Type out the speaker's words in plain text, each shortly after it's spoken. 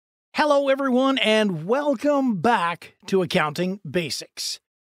Hello, everyone, and welcome back to Accounting Basics.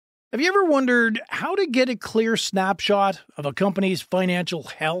 Have you ever wondered how to get a clear snapshot of a company's financial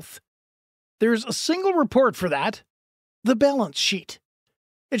health? There's a single report for that, the balance sheet.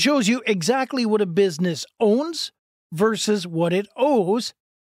 It shows you exactly what a business owns versus what it owes,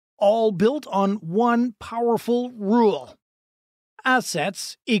 all built on one powerful rule.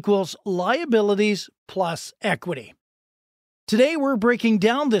 Assets equals liabilities plus equity. Today we're breaking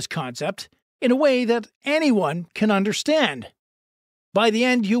down this concept in a way that anyone can understand. By the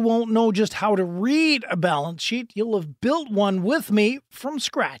end, you won't know just how to read a balance sheet, you'll have built one with me from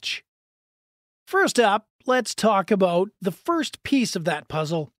scratch. First up, let's talk about the first piece of that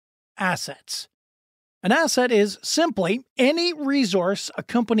puzzle, assets. An asset is simply any resource a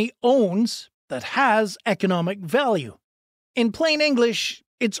company owns that has economic value. In plain English,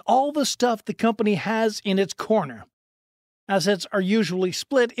 it's all the stuff the company has in its corner. Assets are usually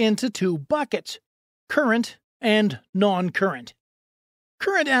split into two buckets, current and non-current.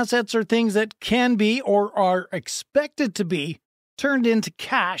 Current assets are things that can be or are expected to be turned into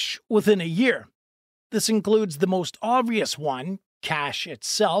cash within a year. This includes the most obvious one, cash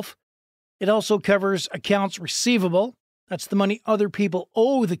itself. It also covers accounts receivable, that's the money other people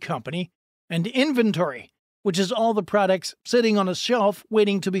owe the company, and inventory, which is all the products sitting on a shelf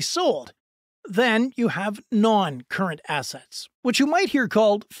waiting to be sold. Then you have non-current assets, which you might hear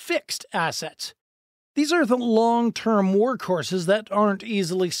called fixed assets. These are the long-term workhorses that aren't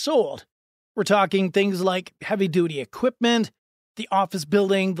easily sold. We're talking things like heavy-duty equipment, the office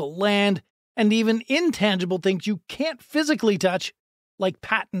building, the land, and even intangible things you can't physically touch, like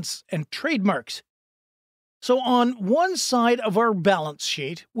patents and trademarks. So on one side of our balance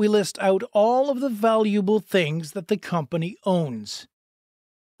sheet, we list out all of the valuable things that the company owns.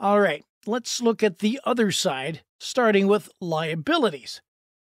 All right. Let's look at the other side, starting with liabilities.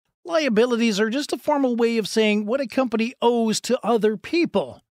 Liabilities are just a formal way of saying what a company owes to other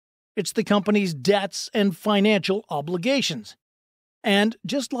people. It's the company's debts and financial obligations. And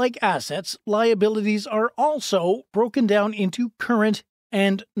just like assets, liabilities are also broken down into current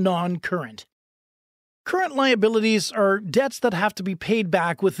and non-current. Current liabilities are debts that have to be paid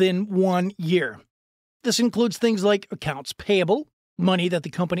back within 1 year. This includes things like accounts payable, money that the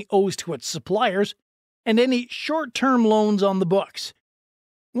company owes to its suppliers, and any short-term loans on the books.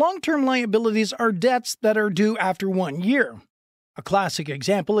 Long-term liabilities are debts that are due after 1 year. A classic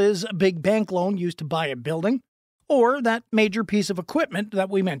example is a big bank loan used to buy a building, or that major piece of equipment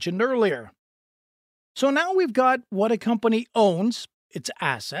that we mentioned earlier. So now we've got what a company owns, its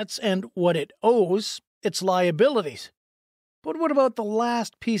assets, and what it owes, its liabilities. But what about the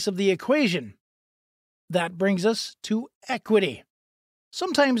last piece of the equation? That brings us to equity.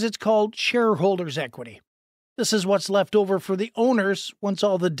 Sometimes it's called shareholders' equity. This is what's left over for the owners once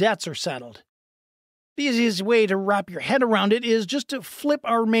all the debts are settled. The easiest way to wrap your head around it is just to flip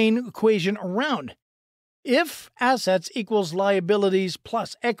our main equation around. If assets equals liabilities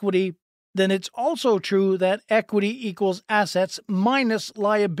plus equity, then it's also true that equity equals assets minus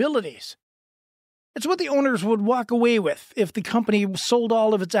liabilities. It's what the owners would walk away with if the company sold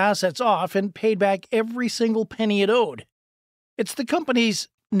all of its assets off and paid back every single penny it owed. It's the company's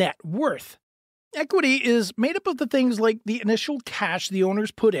net worth. Equity is made up of the things like the initial cash the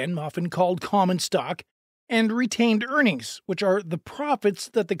owners put in, often called common stock, and retained earnings, which are the profits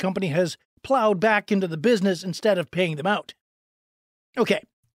that the company has plowed back into the business instead of paying them out. Okay,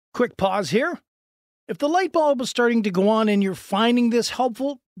 quick pause here. If the light bulb is starting to go on and you're finding this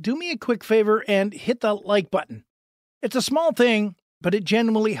helpful, do me a quick favor and hit that like button. It's a small thing, but it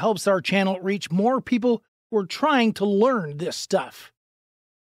genuinely helps our channel reach more people who are trying to learn this stuff.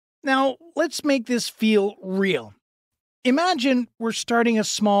 Now, let's make this feel real. Imagine we're starting a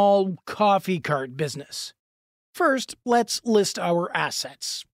small coffee cart business. First, let's list our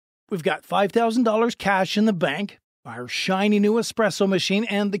assets. We've got $5,000 cash in the bank, our shiny new espresso machine,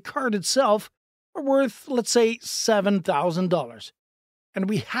 and the cart itself are worth, let's say, $7,000. And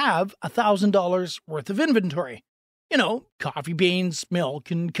we have $1,000 worth of inventory. Coffee beans,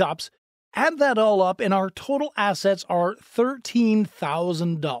 milk, and cups. Add that all up, and our total assets are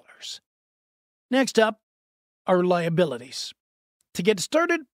 $13,000. Next up, our liabilities. To get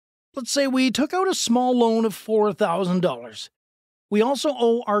started, let's say we took out a small loan of $4,000. We also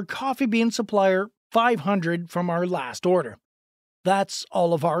owe our coffee bean supplier $500 from our last order. That's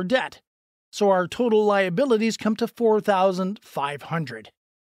all of our debt. So our total liabilities come to $4,500.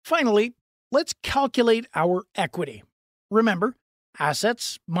 Finally, let's calculate our equity. Remember,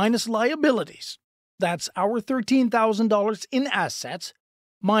 assets minus liabilities. That's our $13,000 in assets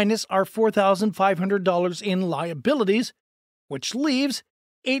minus our $4,500 in liabilities, which leaves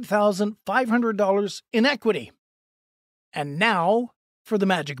 $8,500 in equity. And now, for the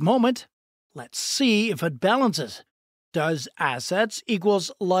magic moment, let's see if it balances. Does assets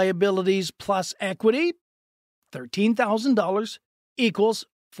equals liabilities plus equity, $13,000, equals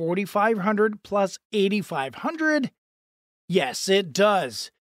 $4,500 plus $8,500? Yes, it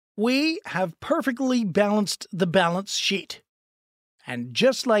does. We have perfectly balanced the balance sheet. And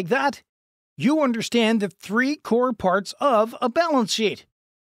just like that, you understand the three core parts of a balance sheet.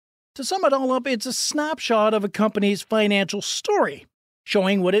 To sum it all up, it's a snapshot of a company's financial story,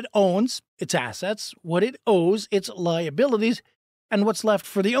 showing what it owns, its assets, what it owes, its liabilities, and what's left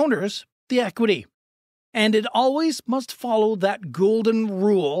for the owners, the equity. And it always must follow that golden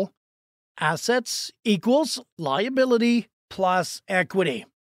rule: assets equals liability plus equity.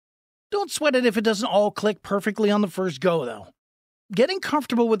 Don't sweat it if it doesn't all click perfectly on the first go, though. Getting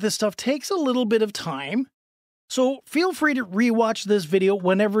comfortable with this stuff takes a little bit of time, so feel free to rewatch this video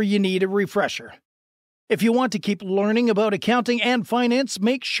whenever you need a refresher. If you want to keep learning about accounting and finance,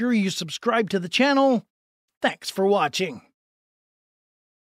 make sure you subscribe to the channel. Thanks for watching.